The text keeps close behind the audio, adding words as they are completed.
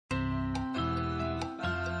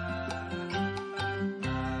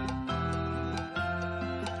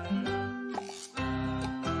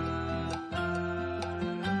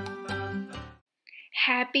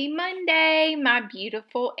Happy Monday, my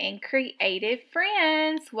beautiful and creative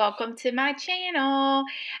friends. Welcome to my channel.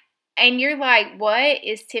 And you're like, what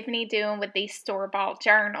is Tiffany doing with these store-bought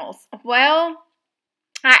journals? Well,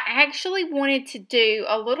 I actually wanted to do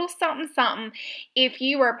a little something if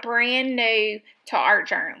you are brand new to art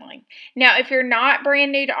journaling. Now, if you're not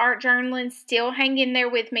brand new to art journaling, still hang in there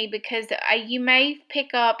with me because you may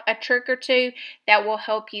pick up a trick or two that will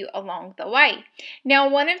help you along the way. Now,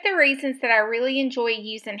 one of the reasons that I really enjoy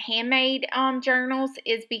using handmade journals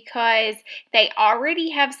is because they already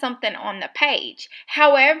have something on the page.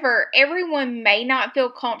 However, everyone may not feel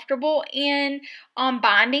comfortable in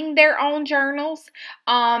binding their own journals,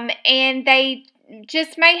 and they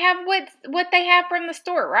just may have what they have from the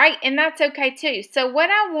store, right? And that's okay too. So what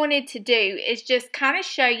I wanted to do is just kind of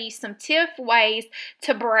show you some tip ways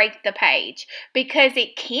to break the page, because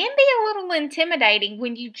it can be a little intimidating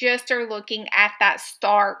when you just are looking at that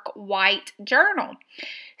stark white journal.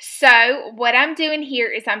 So what I'm doing here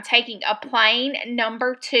is I'm taking a plain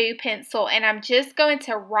number 2 pencil and I'm just going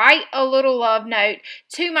to write a little love note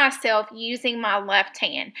to myself using my left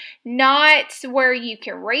hand. Not where you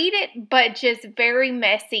can read it, but just very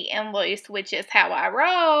messy and loose, which is how I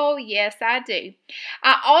roll. Yes, I do.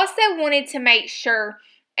 I also wanted to make sure,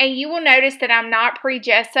 and you will notice that I'm not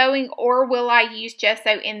pre-gessoing, or will I use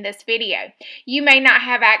gesso in this video. You may not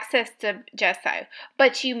have access to gesso,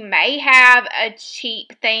 but you may have a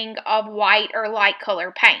cheap thing of white or light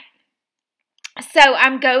color paint. So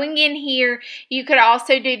I'm going in here. You could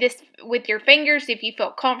also do this with your fingers if you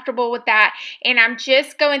feel comfortable with that. And I'm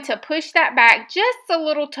just going to push that back just a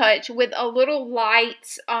little touch with a little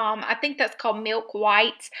light, I think that's called milk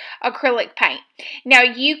white acrylic paint. Now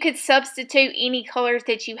you could substitute any colors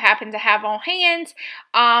that you happen to have on hand.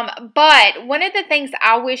 But one of the things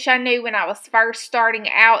I wish I knew when I was first starting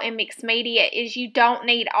out in mixed media is you don't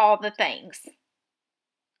need all the things.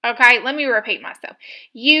 Okay, let me repeat myself.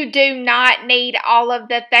 You do not need all of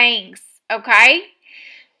the things, okay?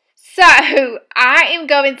 So, I am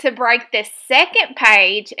going to break this second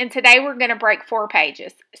page, and today we're going to break 4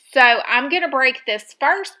 pages. So, I'm going to break this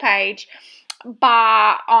first page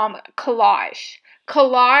by collage.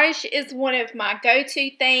 Collage is one of my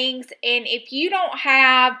go-to things, and if you don't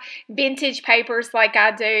have vintage papers like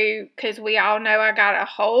I do, because we all know I got a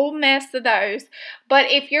whole mess of those, but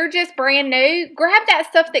if you're just brand new, grab that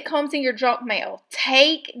stuff that comes in your junk mail.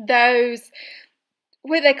 Take those,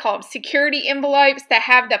 what do they call them, security envelopes that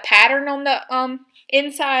have the pattern on the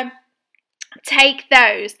inside. Take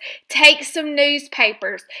those. Take some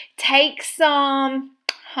newspapers. Take some,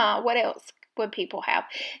 what else would people have?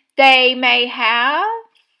 They may have,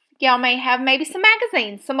 y'all may have maybe some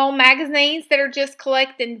magazines, some old magazines that are just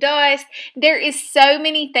collecting dust. There is so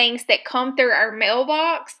many things that come through our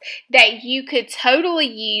mailbox that you could totally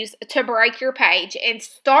use to break your page and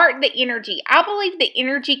start the energy. I believe the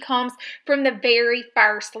energy comes from the very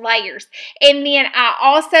first layers. And then I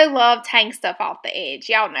also love taking stuff off the edge.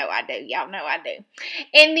 Y'all know I do. Y'all know I do.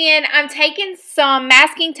 And then I'm taking some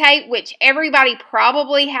masking tape, which everybody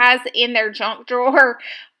probably has in their junk drawer.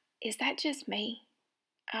 Is that just me?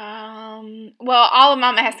 Well, all of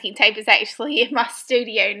my masking tape is actually in my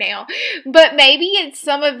studio now, but maybe it's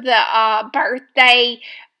some of the birthday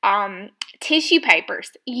tissue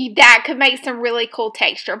papers that could make some really cool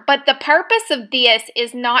texture. But the purpose of this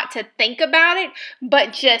is not to think about it,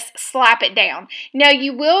 but just slap it down. Now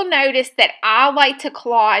you will notice that I like to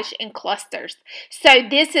collage in clusters. So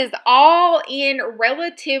this is all in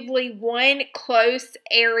relatively one close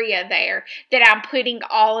area there that I'm putting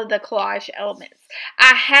all of the collage elements.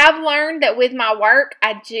 I have learned that with my work,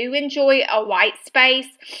 I do enjoy a white space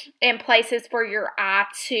and places for your eye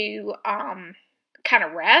to kind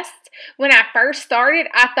of rest. When I first started,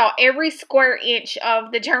 I thought every square inch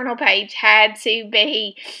of the journal page had to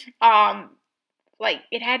be like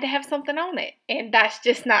it had to have something on it, and that's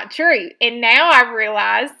just not true. And now I've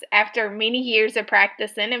realized, after many years of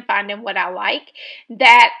practicing and finding what I like,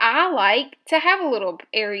 that I like to have a little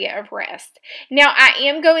area of rest. Now I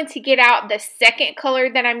am going to get out the second color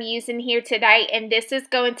that I'm using here today, and this is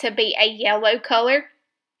going to be a yellow color.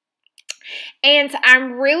 And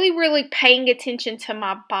I'm really paying attention to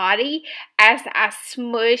my body as I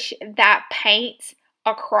smush that paint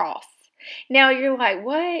across. Now you're like,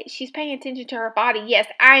 what? She's paying attention to her body. Yes,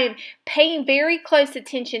 I am paying very close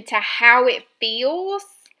attention to how it feels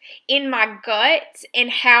in my gut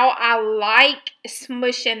and how I like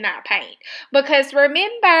smushing that paint. Because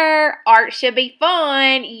remember, art should be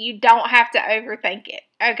fun. You don't have to overthink it.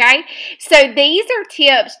 Okay, so these are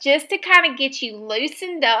tips just to kind of get you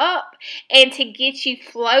loosened up and to get you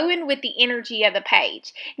flowing with the energy of the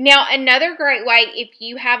page. Now, another great way if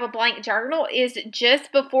you have a blank journal is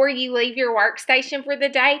just before you leave your workstation for the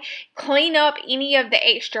day, clean up any of the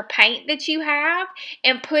extra paint that you have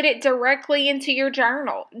and put it directly into your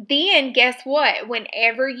journal. Then, guess what?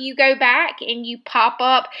 Whenever you go back and you pop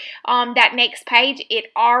up that next page,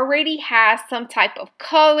 it already has some type of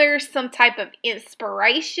color, some type of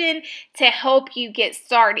inspiration to help you get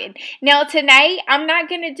started. Now today, I'm not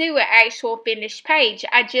going to do an actual finished page.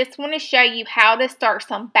 I just want to show you how to start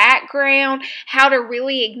some background, how to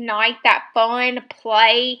really ignite that fun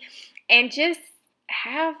play, and just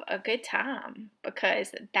have a good time,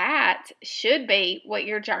 because that should be what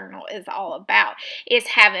your journal is all about. It's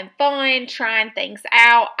having fun, trying things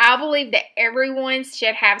out. I believe that everyone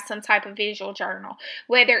should have some type of visual journal,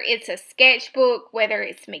 whether it's a sketchbook, whether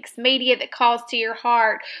it's mixed media that calls to your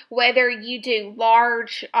heart, whether you do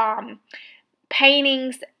large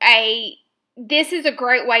paintings. This is a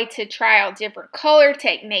great way to try out different color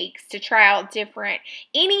techniques, to try out different,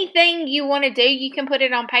 anything you want to do, you can put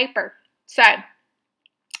it on paper. So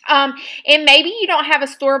and maybe you don't have a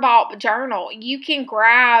store-bought journal. You can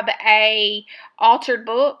grab a altered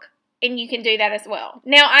book and you can do that as well.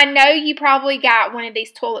 Now, I know you probably got one of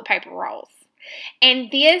these toilet paper rolls.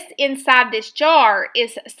 And this, inside this jar,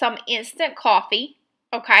 is some instant coffee.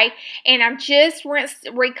 Okay, and I'm just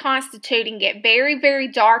reconstituting it very, very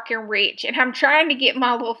dark and rich, and I'm trying to get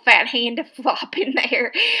my little fat hand to flop in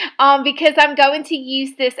there because I'm going to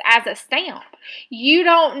use this as a stamp. You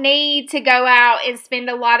don't need to go out and spend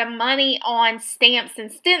a lot of money on stamps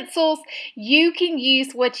and stencils. You can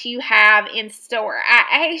use what you have in store.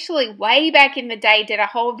 I actually, way back in the day, did a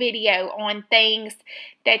whole video on things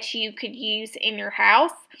that you could use in your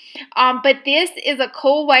house. But this is a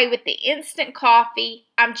cool way with the instant coffee.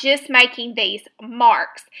 I'm just making these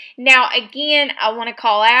marks. Now, again, I want to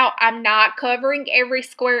call out, I'm not covering every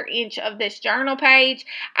square inch of this journal page.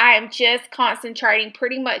 I am just concentrating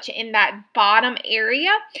pretty much in that bottom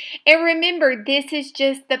area. And remember, this is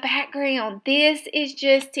just the background. This is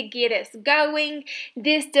just to get us going.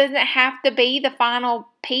 This doesn't have to be the final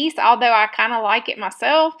piece, although I kind of like it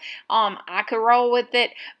myself. I could roll with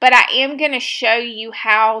it, but I am going to show you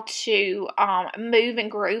how to move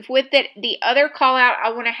and groove with it. The other call out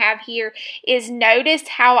I want to have here is notice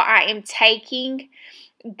how I am taking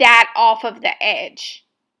that off of the edge,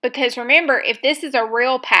 because remember, if this is a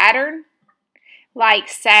real pattern, like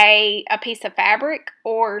say a piece of fabric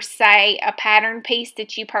or say a pattern piece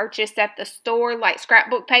that you purchased at the store, like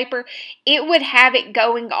scrapbook paper, it would have it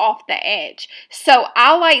going off the edge. So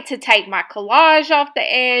I like to take my collage off the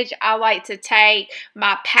edge. I like to take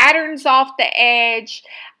my patterns off the edge.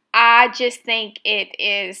 I just think it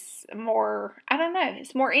is more, I don't know,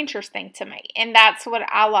 it's more interesting to me. And that's what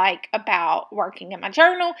I like about working in my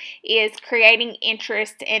journal, is creating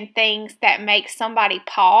interest in things that make somebody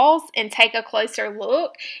pause and take a closer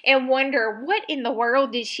look and wonder, what in the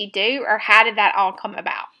world did she do, or how did that all come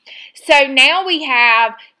about? So now we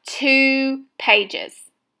have 2 pages.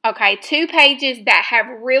 Okay, 2 pages that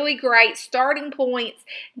have really great starting points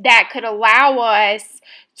that could allow us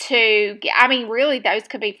to, I mean, really, those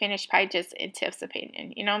could be finished pages in Tiff's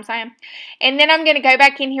opinion. You know what I'm saying? And then I'm going to go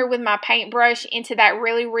back in here with my paintbrush into that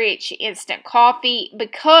really rich instant coffee,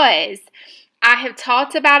 because I have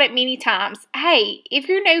talked about it many times. Hey, if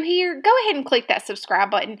you're new here, go ahead and click that subscribe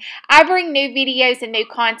button. I bring new videos and new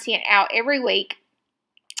content out every week.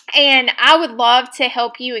 And I would love to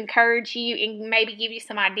help you, encourage you, and maybe give you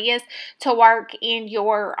some ideas to work in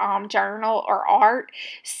your journal or art.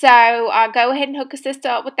 So go ahead and hook a sister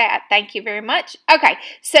up with that. Thank you very much. Okay,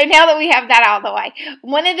 so now that we have that out of the way,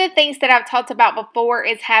 one of the things that I've talked about before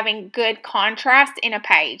is having good contrast in a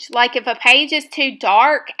page. Like if a page is too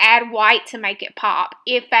dark, add white to make it pop.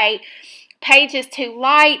 If a page is too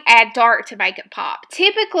light, add dark to make it pop.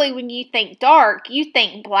 Typically, when you think dark, you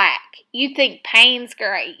think black. You think Payne's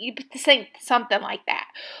gray. You think something like that.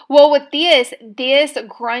 Well, with this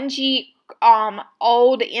grungy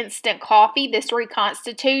old instant coffee, this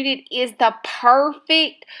reconstituted, is the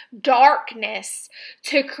perfect darkness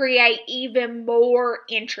to create even more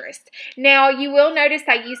interest. Now, you will notice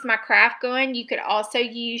I used my craft gun. You could also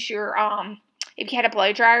use your if you had a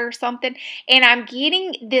blow dryer or something. And I'm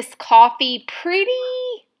getting this coffee pretty,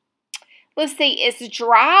 let's see, it's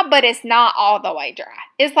dry, but it's not all the way dry.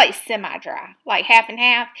 It's like semi-dry, like half and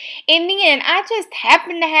half. And then I just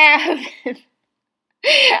happen to have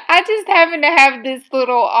I just happen to have this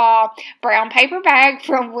little brown paper bag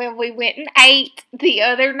from when we went and ate the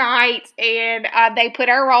other night, and they put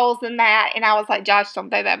our rolls in that, and I was like, Josh, don't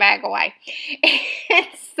throw that bag away. And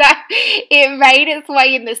so it made its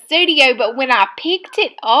way in the studio, but when I picked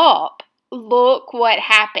it up, look what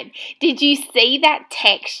happened. Did you see that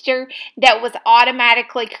texture that was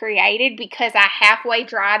automatically created because I halfway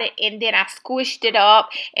dried it and then I squished it up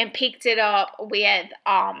and picked it up with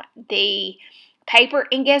the paper?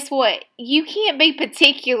 And guess what? You can't be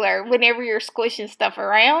particular whenever you're squishing stuff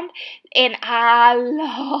around. And I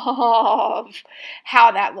love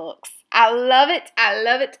how that looks. I love it. I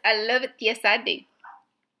love it. I love it. Yes, I do.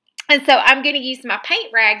 And so I'm going to use my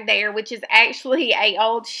paint rag there, which is actually an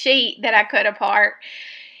old sheet that I cut apart.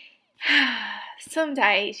 Some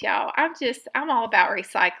days, y'all, I'm all about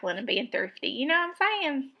recycling and being thrifty. You know what I'm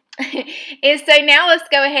saying? And so now let's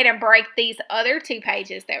go ahead and break these other 2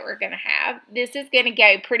 pages that we're going to have. This is going to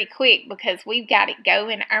go pretty quick because we've got it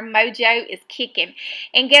going. Our mojo is kicking.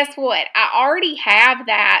 And guess what? I already have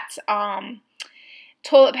that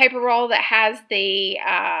toilet paper roll that has the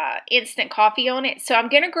instant coffee on it. So I'm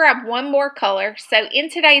going to grab one more color. So in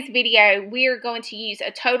today's video, we are going to use a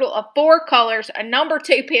total of 4 colors, a number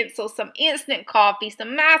 2 pencil, some instant coffee,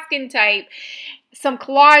 some masking tape, some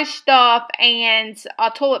collage stuff, and a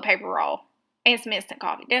toilet paper roll, and some instant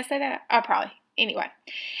coffee. Did I say that? Oh, probably. Anyway.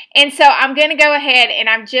 And so I'm going to go ahead and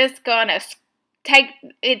I'm just going to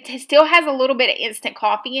it still has a little bit of instant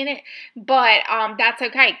coffee in it, but that's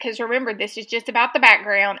okay, because remember, this is just about the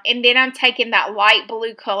background. And then I'm taking that light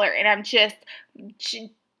blue color and I'm just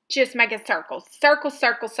making circles, circles,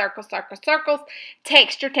 circles, circles, circles, circles,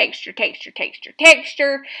 texture, texture, texture, texture,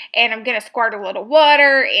 texture. And I'm going to squirt a little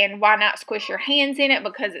water, and why not squish your hands in it,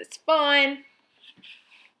 because it's fun.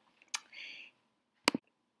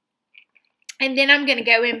 And then I'm going to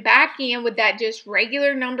go back in with that just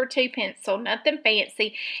regular number 2 pencil, nothing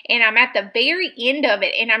fancy. And I'm at the very end of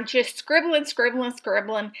it, and I'm just scribbling, scribbling,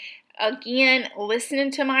 scribbling. Again,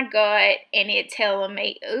 listening to my gut, and it telling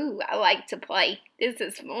me, ooh, I like to play. This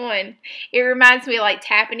is fun. It reminds me of like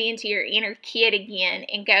tapping into your inner kid again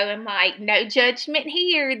and going like, no judgment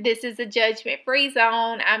here. This is a judgment-free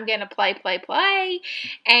zone. I'm going to play, play, play,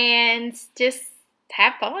 and just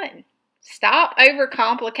have fun. Stop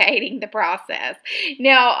overcomplicating the process.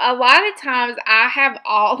 Now, a lot of times I have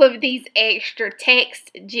all of these extra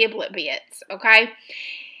text giblet bits, okay?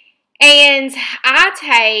 And I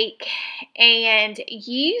take and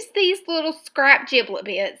use these little scrap giblet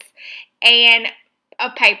bits and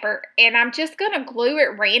a paper, and I'm just going to glue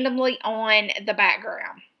it randomly on the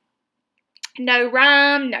background. No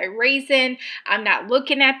rhyme, no reason. I'm not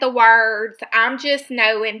looking at the words. I'm just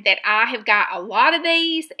knowing that I have got a lot of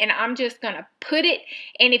these, and I'm just going to put it.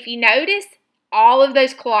 And if you notice, all of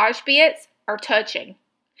those collage bits are touching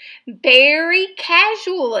very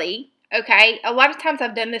casually. Okay, a lot of times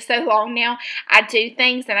I've done this so long now, I do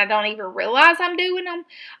things and I don't even realize I'm doing them.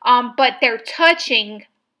 But they're touching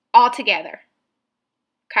all together.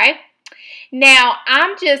 Okay. Now,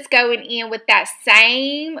 I'm just going in with that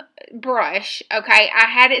same brush, okay? I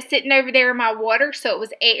had it sitting over there in my water, so it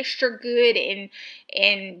was extra good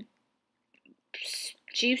and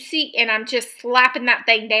juicy, and I'm just slapping that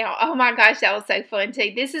thing down. Oh my gosh, that was so fun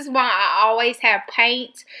too. This is why I always have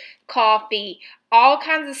paint, coffee, all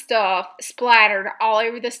kinds of stuff splattered all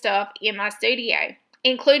over the stuff in my studio,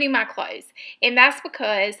 including my clothes. And that's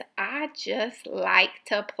because I just like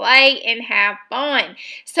to play and have fun.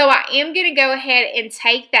 So I am going to go ahead and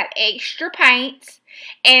take that extra paint.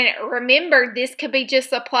 And remember, this could be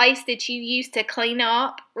just a place that you use to clean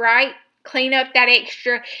up, right? Clean up that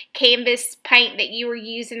extra canvas paint that you were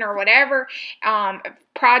using or whatever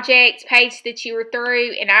project page that you were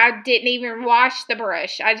through. And I didn't even wash the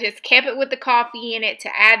brush. I just kept it with the coffee in it to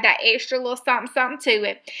add that extra little something, something to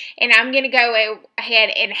it. And I'm going to go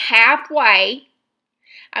ahead and halfway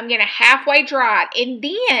dry it. And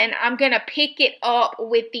then I'm going to pick it up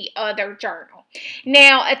with the other journal.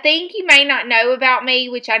 Now, a thing you may not know about me,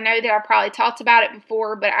 which I know that I probably talked about it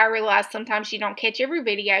before, but I realize sometimes you don't catch every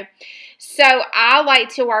video. So I like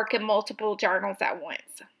to work in multiple journals at once.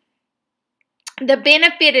 The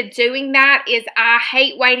benefit of doing that is I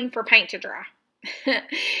hate waiting for paint to dry.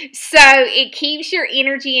 So it keeps your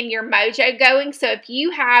energy and your mojo going. So if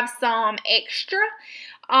you have some extra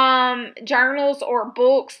journals or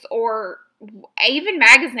books or even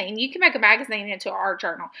magazine. You can make a magazine into an art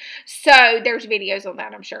journal. So there's videos on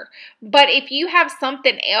that, I'm sure. But if you have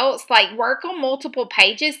something else, like work on multiple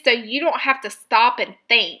pages so you don't have to stop and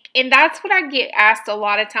think. And that's what I get asked a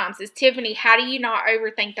lot of times is, Tiffany, how do you not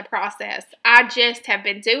overthink the process? I just have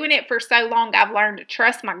been doing it for so long. I've learned to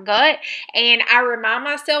trust my gut. And I remind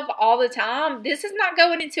myself all the time, this is not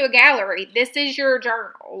going into a gallery. This is your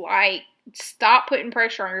journal. Like, stop putting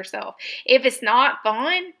pressure on yourself. If it's not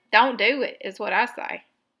fun, don't do it, is what I say.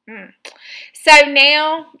 So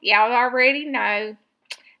now, y'all already know,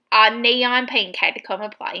 Neon Pink had to come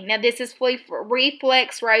and play. Now, this is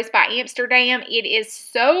Reflex Rose by Amsterdam. It is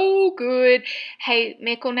so good. Hey,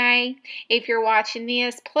 Michelnay, if you're watching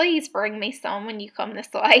this, please bring me some when you come this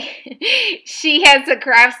way. She has a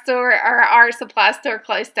craft store or art supply store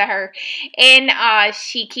close to her, and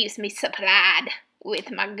she keeps me supplied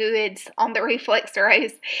with my goods on the Reflex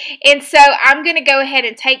Rose. And so I'm going to go ahead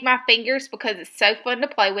and take my fingers, because it's so fun to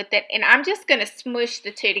play with it, and I'm just going to smush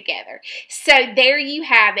the two together. So there you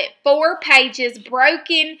have it. 4 pages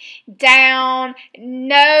broken down.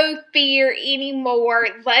 No fear anymore.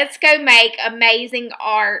 Let's go make amazing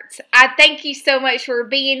art. I thank you so much for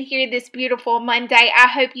being here this beautiful Monday. I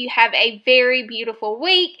hope you have a very beautiful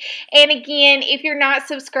week. And again, if you're not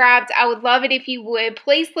subscribed, I would love it if you would.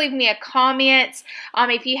 Please leave me a comment.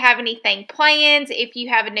 If you have anything planned, if you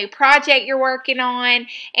have a new project you're working on,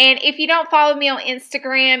 and if you don't follow me on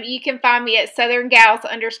Instagram, you can find me at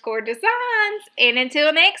SouthernGals_designs. And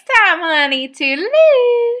until next time, honey,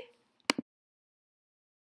 toodaloo.